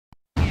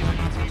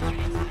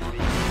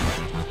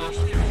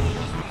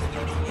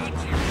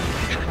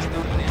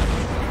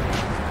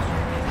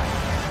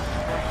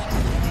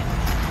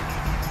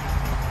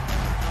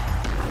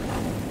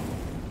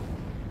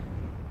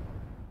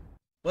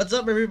What's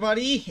up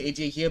everybody,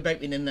 AJ here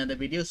back in another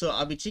video. So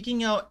I'll be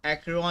checking out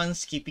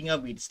Acheron's Keeping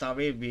Up with Star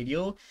Wars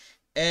video,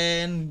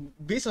 and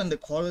based on the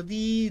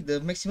quality,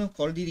 the maximum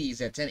quality is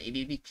at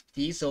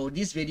 1080p, so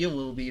this video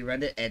will be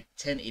rendered at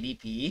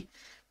 1080p.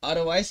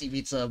 Otherwise, if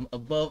it's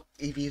above,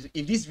 if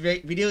this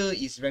video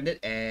is rendered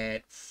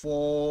at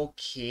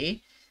 4K,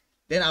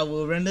 then I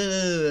will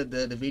render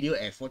the video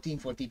at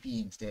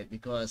 1440p instead,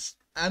 because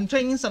I'm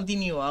trying something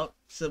new out,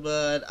 so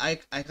but I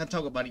can't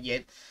talk about it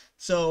yet.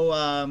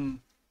 So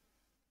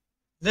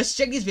let's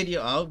check this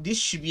video out. This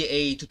should be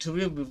a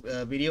tutorial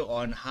video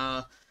on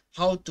how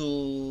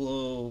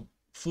to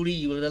fully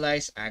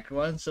utilize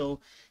Acheron. So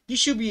this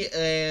should be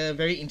a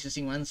very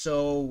interesting one.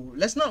 So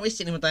let's not waste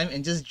any more time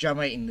and just jump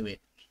right into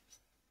it.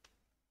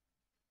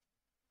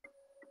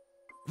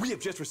 We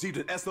have just received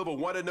an S-level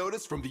wanted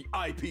notice from the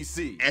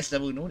IPC.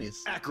 S-level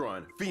notice.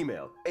 Acheron,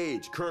 female,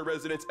 age, current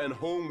residence, and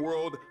home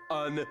world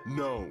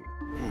unknown.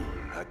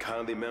 A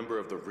kindly member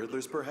of the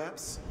Riddlers,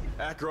 perhaps?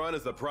 Acheron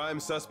is the prime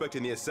suspect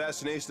in the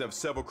assassination of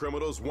several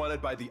criminals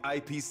wanted by the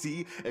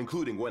IPC,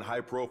 including one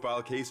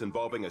high-profile case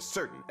involving a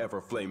certain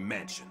Everflame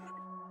mansion.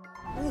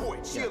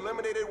 Wait, she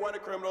eliminated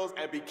wanted criminals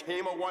and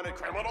became a wanted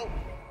criminal?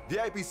 The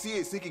IPC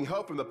is seeking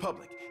help from the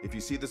public. If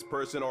you see this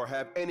person or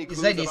have any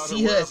clues like they about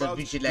see her her as a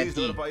whereabouts, vigilante. please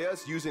notify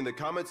us using the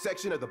comment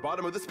section at the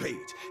bottom of this page.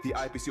 The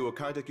IPC will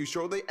contact you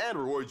shortly and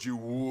reward you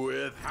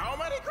with how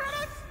many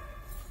credits?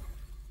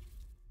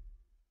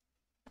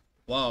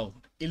 Wow,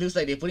 it looks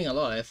like they're putting a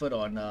lot of effort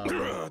on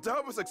To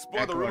help us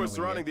explore the Acheron rumors over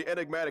surrounding the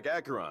enigmatic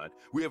Acheron,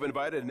 we have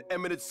invited an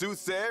eminent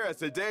soothsayer as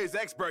today's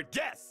expert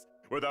guest.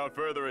 Without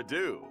further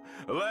ado,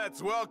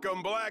 let's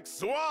welcome Black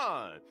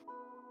Swan.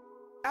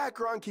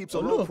 Acheron keeps a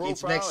low look,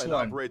 it's Black profile and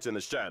Swan. operates in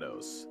the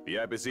shadows. The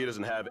IPC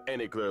doesn't have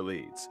any clear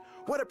leads.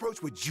 What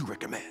approach would you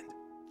recommend?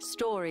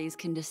 Stories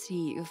can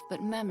deceive,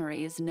 but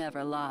memories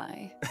never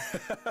lie.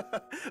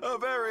 A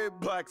very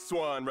Black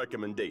Swan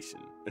recommendation.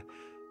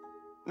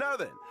 Now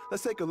then,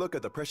 let's take a look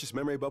at the precious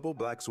memory bubble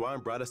Black Swan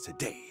brought us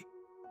today.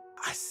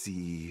 I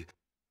see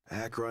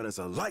Acheron is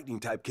a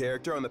lightning-type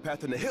character on the path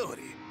to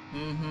nihility.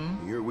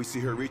 Here we see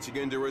her reaching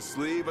into her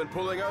sleeve and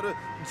pulling out a...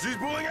 She's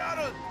pulling out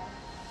a...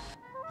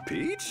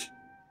 Peach?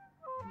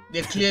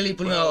 They're clearly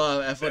putting a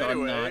lot of effort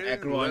Anyway, on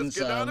let's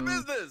get down to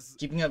Acheron's business.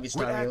 Keeping Up with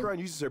When Star Wars. Acheron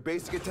uses her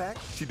basic attack,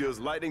 she deals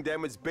lightning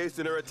damage based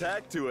on her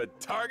attack to a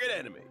target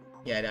enemy.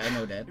 Yeah, I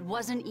know that. It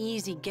wasn't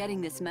easy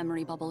getting this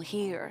memory bubble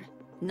here.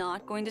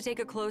 Not going to take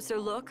a closer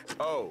look?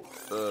 Oh,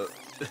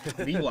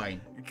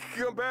 Rewind.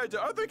 Compared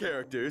to other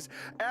characters,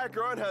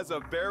 Acheron has a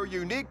very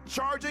unique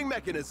charging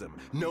mechanism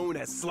known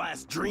as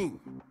Slash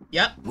Dream.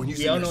 Yep, When we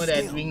using all her know that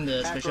skill, during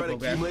the special Acheron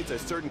program. accumulates a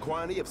certain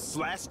quantity of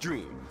Slash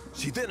Dream.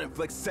 She then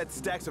inflicts set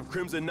stacks of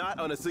Crimson Knot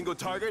on a single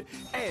target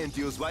and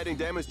deals lightning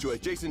damage to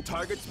adjacent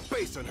targets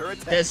based on her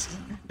attack.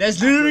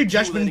 There's literally After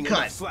Judgment accumulating enough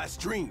Cut. Slash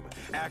Dream,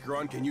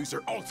 Acheron can use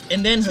her ultimate.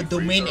 And then her She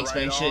domain frees her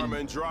right expansion. arm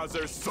and draws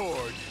her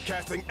sword,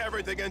 casting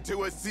everything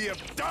into a sea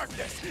of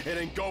darkness and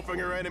engulfing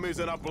her enemies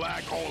in a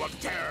black hole of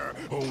terror.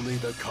 Only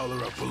the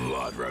color of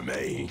blood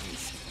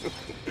remains.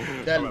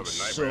 That I'll looks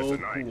have a so nightmare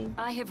tonight. cool.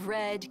 I have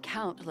read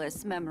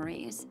countless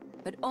memories,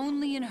 but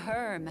only in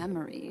her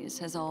memories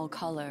has all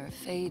color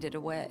faded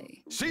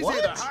away. She's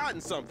What? either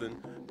hiding something,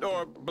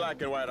 or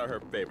black and white are her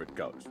favorite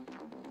colors.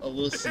 Oh,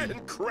 we'll see.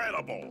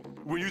 Incredible!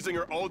 When using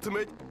her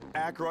ultimate,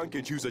 Acheron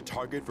can choose a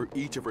target for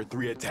each of her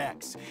 3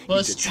 attacks.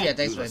 First Each 3 attack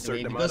attacks, deals by a the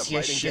certain way, amount because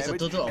of she has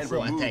lightning a total damage of 4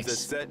 and removes attacks. a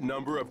set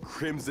number of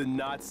Crimson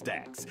Knot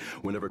stacks.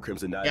 Whenever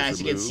Crimson Knot Yeah, is as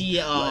you can removed,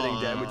 see,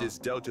 lightning damage is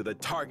dealt to the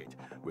target.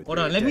 With hold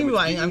on, radiant let me damage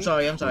rewind. I'm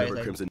being sorry.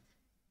 whenever Crimson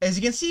As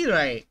you can see,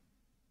 right,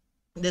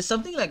 there's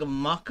something like a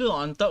marker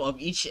on top of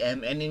each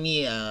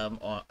enemy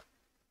or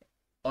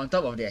on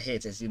top of their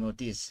heads, as you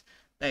notice.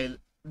 Like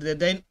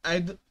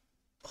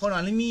hold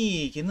on, let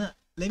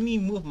me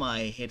move my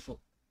headphone.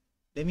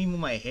 Let me move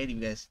my head, you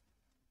guys.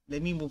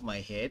 Let me move my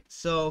head.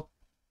 So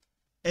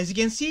as you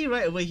can see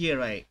right over here,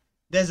 right,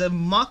 there's a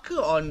marker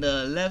on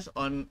the left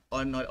on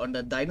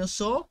the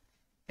dinosaur,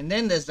 and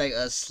then there's like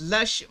a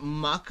slash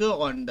marker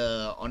on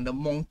the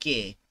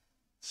monkey.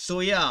 So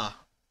yeah,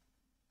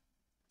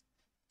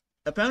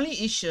 apparently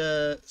each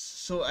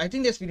so I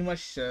think that's pretty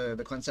much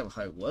the concept of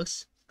how it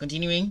works.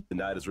 Continuing. the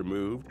knot is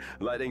removed,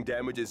 lightning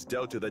damage is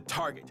dealt to the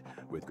target,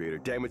 with greater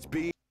damage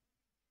being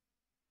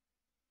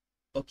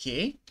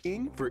Okay,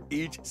 for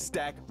each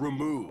stack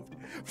removed.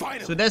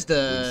 Finally, so that's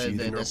when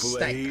sheathing the her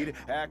stack. blade,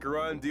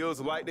 Acheron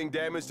deals lightning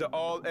damage to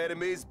all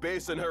enemies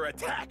based on her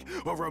attack,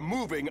 while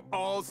removing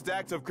all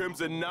stacks of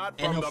Crimson Knot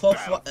And from her the fourth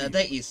battlefield.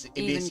 attack is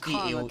Even basically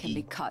karma can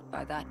be AoE. cut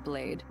by that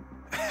blade.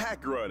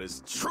 Acheron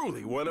is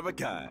truly one of a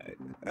kind.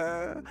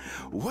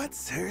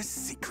 What's her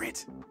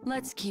secret?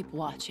 Let's keep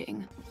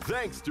watching.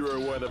 Thanks to her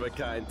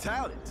one-of-a-kind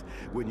talent,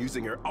 when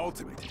using her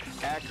ultimate,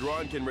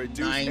 Acheron can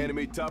reduce 9,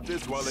 enemy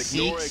toughness while 6,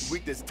 ignoring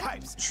weakness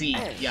types 3,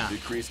 and yeah.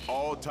 decrease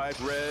all type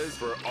res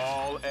for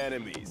all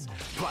enemies.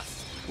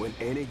 Plus, when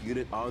any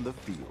unit on the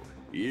field,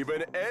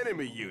 even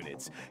enemy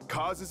units,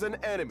 causes an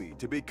enemy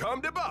to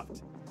become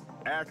debuffed,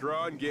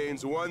 Acheron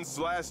gains 1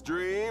 Slash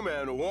Dream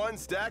and 1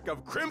 stack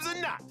of Crimson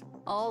Knot.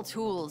 All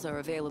tools are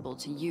available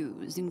to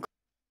use,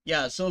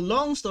 Yeah, so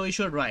long story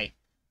short, right?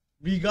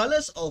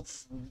 Regardless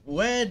of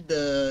where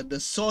the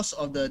source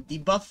of the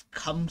debuff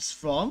comes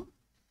from,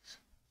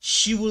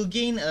 she will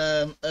gain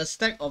a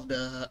stack of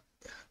her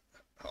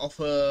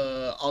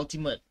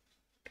ultimate.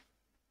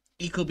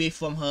 It could be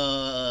from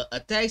her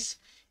attacks,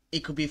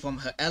 it could be from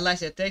her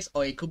allies' attacks,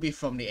 or it could be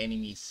from the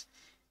enemies.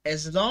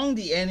 As long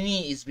the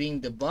enemy is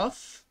being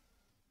debuffed,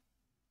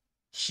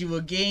 she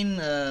will gain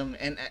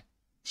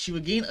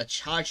a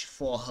charge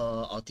for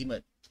her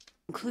ultimate.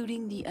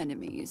 including the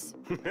enemies.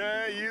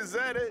 You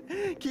said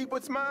it. Keep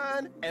what's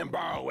mine and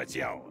borrow what's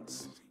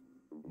yours.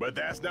 But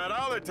that's not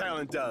all her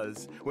talent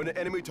does. When an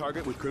enemy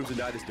target with Crimson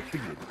Knot is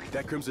defeated,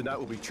 that Crimson Knot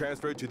will be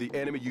transferred to the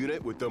enemy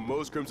unit with the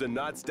most Crimson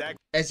Knot stack.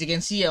 As you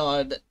can see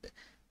on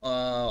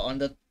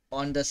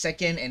the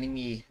second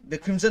enemy, the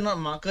Crimson Knot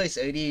marker has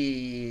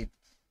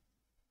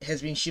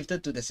been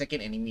shifted to the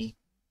second enemy.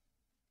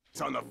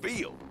 It's on the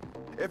field.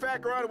 If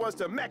Acheron wants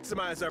to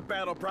maximize her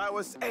battle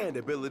prowess and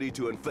ability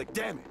to inflict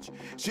damage,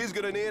 she's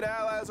gonna need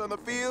allies on the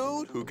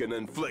field who can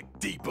inflict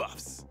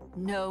debuffs.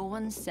 Know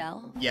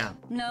oneself, Yeah.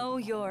 know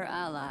your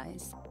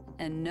allies,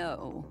 and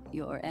know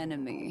your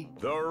enemy.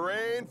 The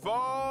rain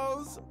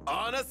falls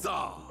on us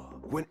all.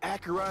 When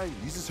Acheron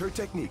uses her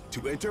technique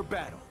to enter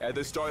battle at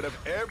the start of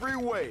every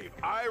wave,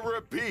 I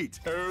repeat,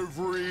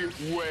 every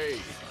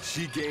wave,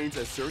 she gains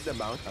a certain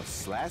amount of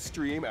slash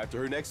stream after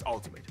her next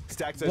ultimate,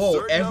 stacks a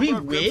certain every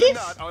number of wave? Crimson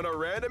Knot on a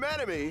random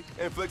enemy,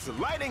 inflicts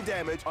lightning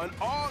damage on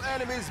all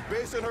enemies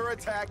based on her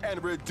attack,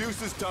 and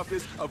reduces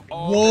toughness of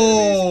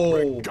all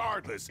enemies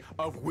regardless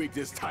of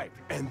weakness type.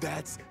 And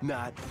that's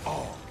not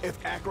all.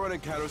 If Acheron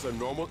encounters a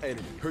normal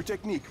enemy, her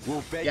technique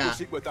will vanquish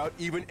it without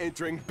even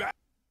entering battle.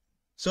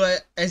 So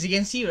as you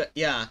can see,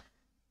 yeah,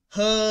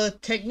 her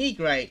technique,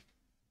 right,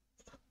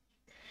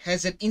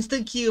 has an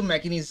instant kill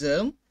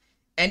mechanism,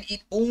 and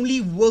it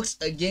only works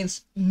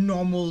against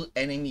normal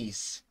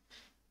enemies.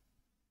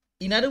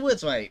 In other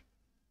words, right,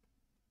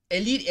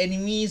 elite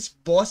enemies,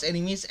 boss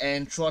enemies,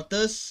 and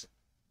trotters,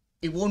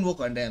 it won't work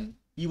on them.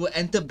 You will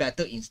enter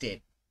battle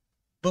instead.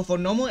 But for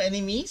normal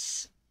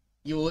enemies,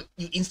 you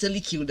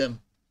instantly kill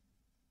them.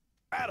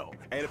 Battle,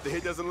 and if the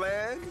hit doesn't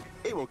land,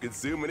 it won't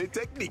consume any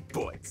technique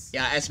points.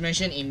 Yeah, as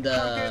mentioned in the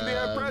I'm getting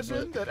the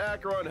impression that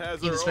Acheron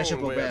has her special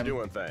own way program. of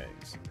doing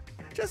things.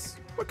 Just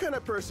what kind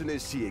of person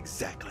is she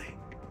exactly?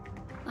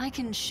 I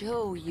can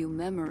show you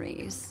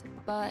memories,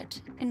 but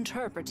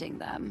interpreting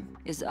them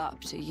is up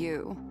to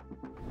you.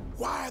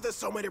 Why are there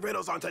so many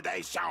riddles on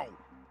today's show?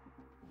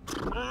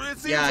 It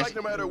seems Yeah, like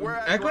no matter where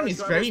Acheron is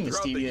very travels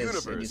throughout the mysterious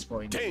at universe, this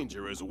point.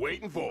 danger is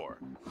waiting for her.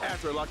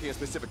 After unlocking a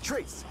specific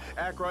trace,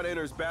 Acheron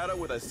enters battle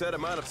with a set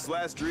amount of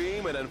slash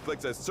dream and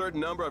inflicts a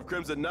certain number of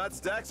Crimson Knot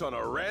stacks on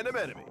a random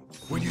enemy.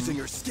 When using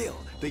her skill,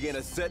 they gain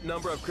a set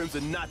number of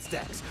Crimson Knot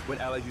stacks. When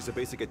allies use a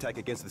basic attack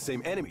against the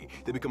same enemy,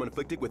 they become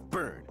inflicted with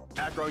burn.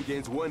 Acheron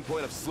gains 1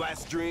 point of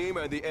slash dream,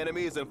 and the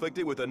enemy is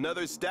inflicted with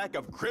another stack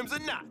of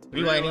Crimson Knot.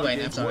 Rewind, I'm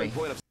Gains sorry. 1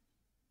 point of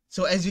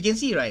So as you can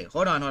see, right,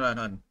 hold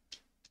on.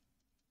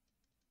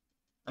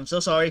 I'm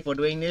so sorry for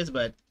doing this,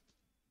 but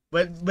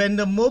when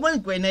the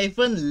moment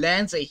Gwenevere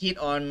lands a hit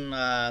on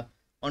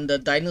the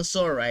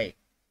dinosaur, right,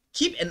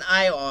 keep an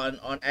eye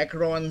on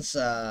Acheron's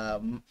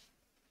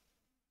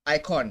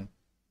icon.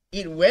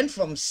 It went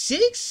from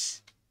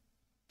 6,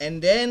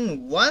 and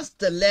then once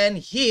the land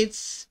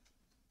hits,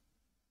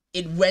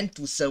 it went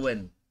to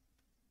 7.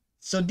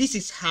 So this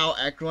is how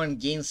Acheron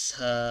gains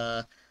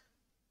her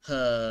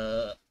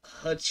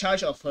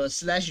charge of her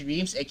slash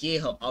dreams, aka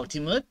her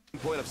ultimate.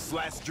 point of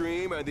slash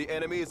dream, and the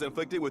enemy is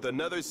inflicted with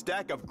another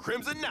stack of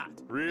Crimson Knot.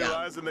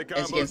 Realizing the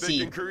as you can combos they see.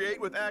 can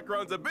create with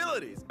Acheron's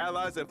abilities,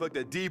 allies inflict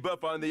a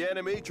debuff on the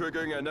enemy,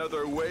 triggering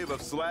another wave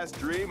of slash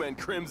dream and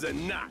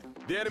Crimson Knot.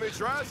 The enemy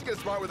tries to get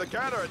smart with a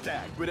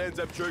counterattack, but ends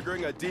up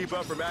triggering a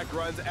debuff from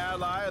Acheron's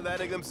ally,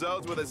 landing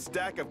themselves with a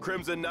stack of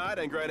Crimson Knot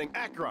and granting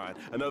Acheron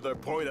another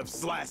point of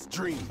slash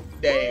dream.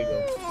 There you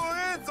go.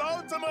 Ooh, it's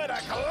ultimate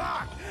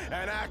o'clock,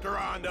 and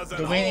Acheron doesn't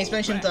Domain hold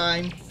expansion back.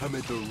 time.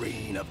 Amid the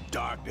rain of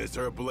darkness,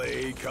 her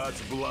blade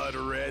cuts blood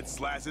red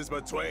slashes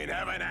between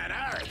heaven and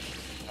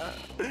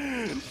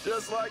earth.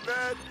 Just like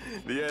that,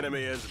 the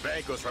enemy is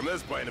vanquished from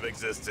this plane of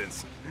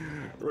existence.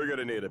 We're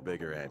gonna need a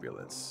bigger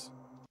ambulance.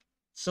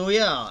 So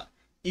yeah,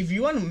 if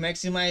you want to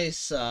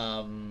maximize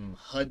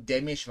her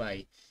damage,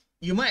 right,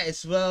 you might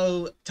as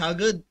well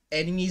target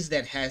enemies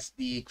that has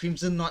the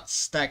Crimson Knot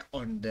stack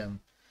on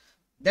them.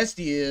 I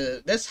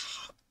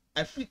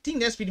think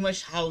that's pretty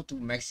much how to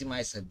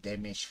maximize her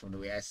damage from the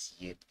way I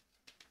see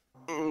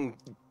it.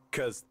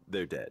 'Cause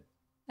they're dead.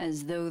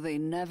 As though they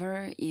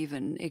never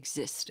even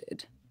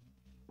existed.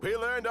 We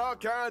learned all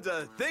kinds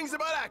of things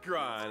about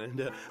Acheron,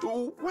 and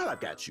while I've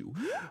got you,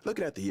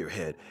 looking at the year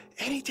ahead,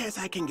 any chance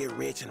I can get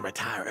rich and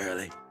retire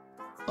early?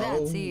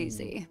 That's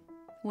easy.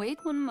 Wait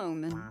one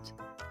moment.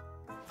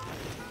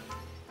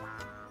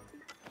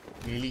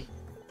 Really?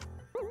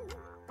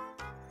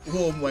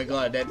 Oh my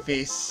god, that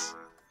face.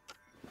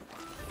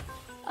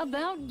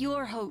 About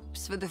your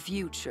hopes for the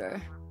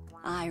future,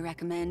 I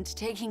recommend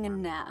taking a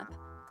nap.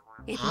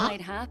 It Huh?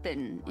 might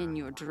happen in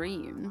your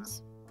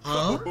dreams.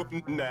 Huh? Oh,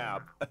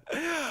 nap.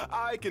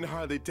 I can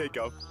hardly take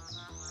a.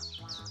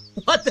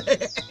 What the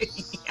heck?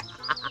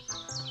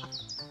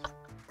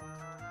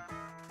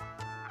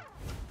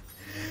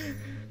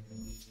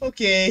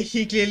 Okay,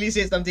 he clearly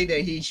said something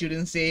that he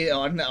shouldn't say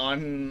on a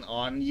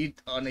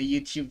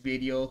YouTube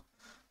video.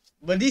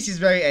 But this is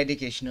very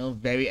educational,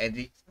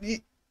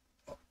 this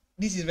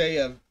is very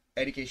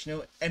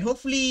educational, and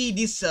hopefully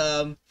this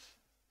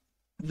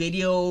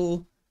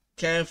video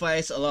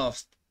clarifies a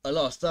lot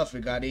of stuff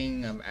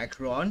regarding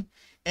Acheron.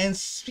 And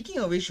speaking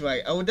of which,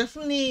 right, I will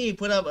definitely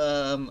put up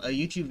a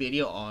YouTube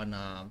video on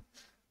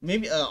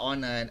maybe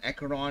on an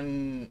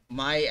Acheron,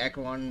 my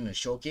Acheron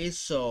showcase.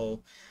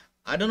 So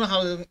I don't know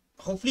how.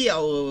 Hopefully, I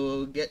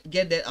will get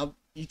that up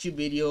YouTube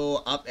video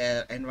up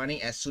and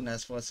running as soon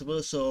as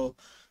possible. So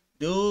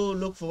do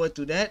look forward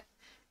to that.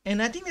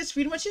 And I think that's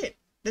pretty much it.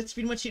 That's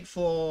pretty much it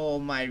for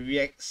my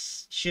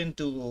reaction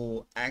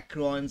to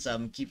Acheron's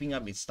keeping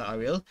up with Star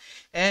Rail.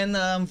 And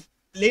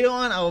later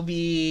on, I'll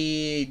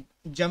be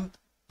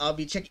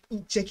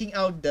checking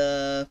out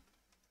the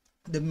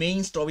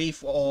main story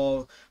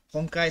for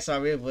Honkai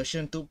Star Rail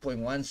version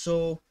 2.1.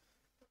 So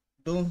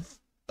don't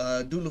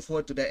do look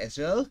forward to that as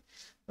well.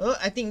 Well,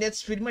 I think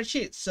that's pretty much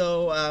it.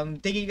 So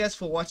thank you guys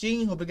for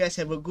watching. Hope you guys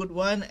have a good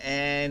one,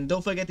 and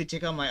don't forget to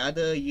check out my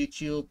other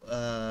YouTube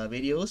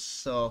videos.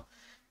 So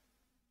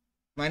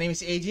my name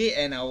is AJ,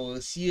 and I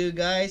will see you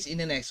guys in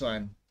the next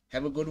one.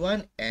 Have a good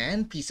one,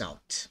 and peace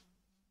out.